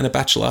time and a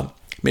bachelor,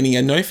 meaning he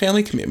had no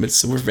family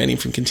commitments that would prevent him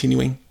from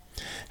continuing.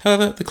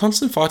 However, the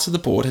constant fights of the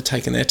board had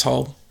taken their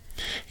toll.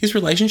 His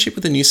relationship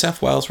with the New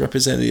South Wales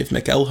representative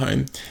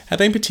McElholm had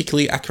been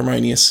particularly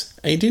acrimonious,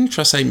 and he didn't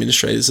trust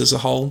administrators as a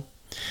whole.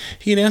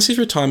 He announced his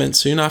retirement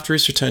soon after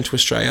his return to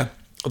Australia,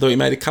 although he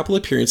made a couple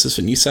of appearances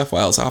for New South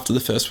Wales after the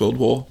First World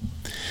War.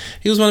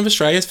 He was one of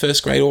Australia's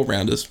first-grade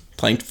all-rounders,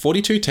 playing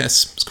 42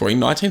 tests,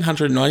 scoring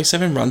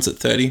 1,997 runs at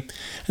 30,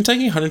 and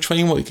taking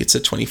 121 wickets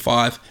at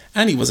 25,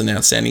 and he was an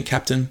outstanding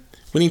captain,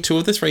 winning 2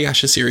 of the 3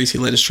 Ashes series he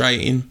led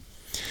Australia in.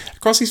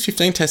 Across his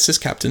 15 tests as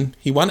captain,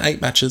 he won 8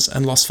 matches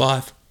and lost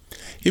 5.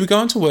 He would go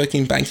on to work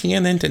in banking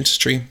and then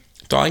dentistry,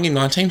 dying in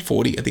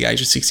 1940 at the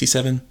age of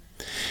 67.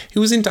 He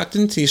was inducted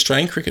into the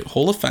Australian Cricket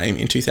Hall of Fame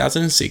in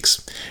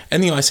 2006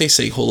 and the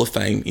ICC Hall of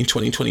Fame in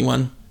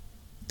 2021.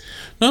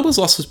 Noble's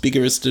loss was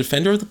bigger as a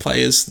defender of the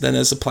players than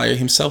as a player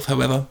himself,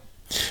 however.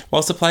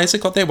 Whilst the players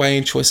had got their way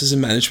in choices of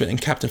management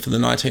and captain for the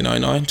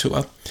 1909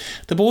 tour,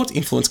 the board's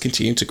influence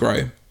continued to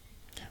grow.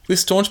 With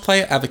staunch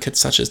player advocates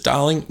such as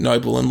Darling,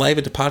 Noble and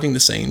Laver departing the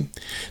scene,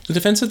 the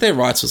defence of their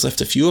rights was left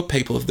to fewer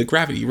people of the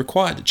gravity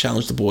required to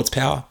challenge the board's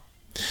power.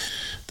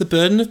 The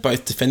burden of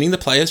both defending the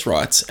players'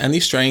 rights and the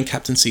Australian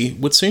captaincy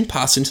would soon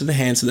pass into the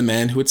hands of the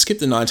man who had skipped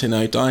the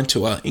 1909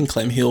 tour in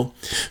Clem Hill,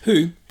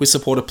 who, with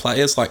support of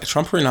players like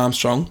Trumper and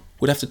Armstrong,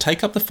 would have to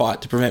take up the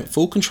fight to prevent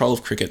full control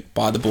of cricket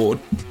by the board.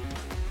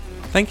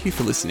 Thank you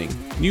for listening.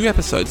 New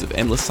episodes of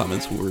Endless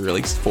Summers will be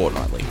released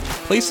fortnightly.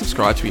 Please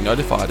subscribe to be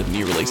notified of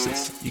new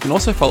releases. You can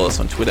also follow us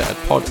on Twitter at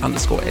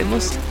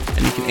pod_endless,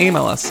 and you can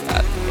email us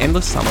at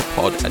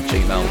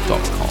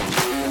endlesssummerpod@gmail.com.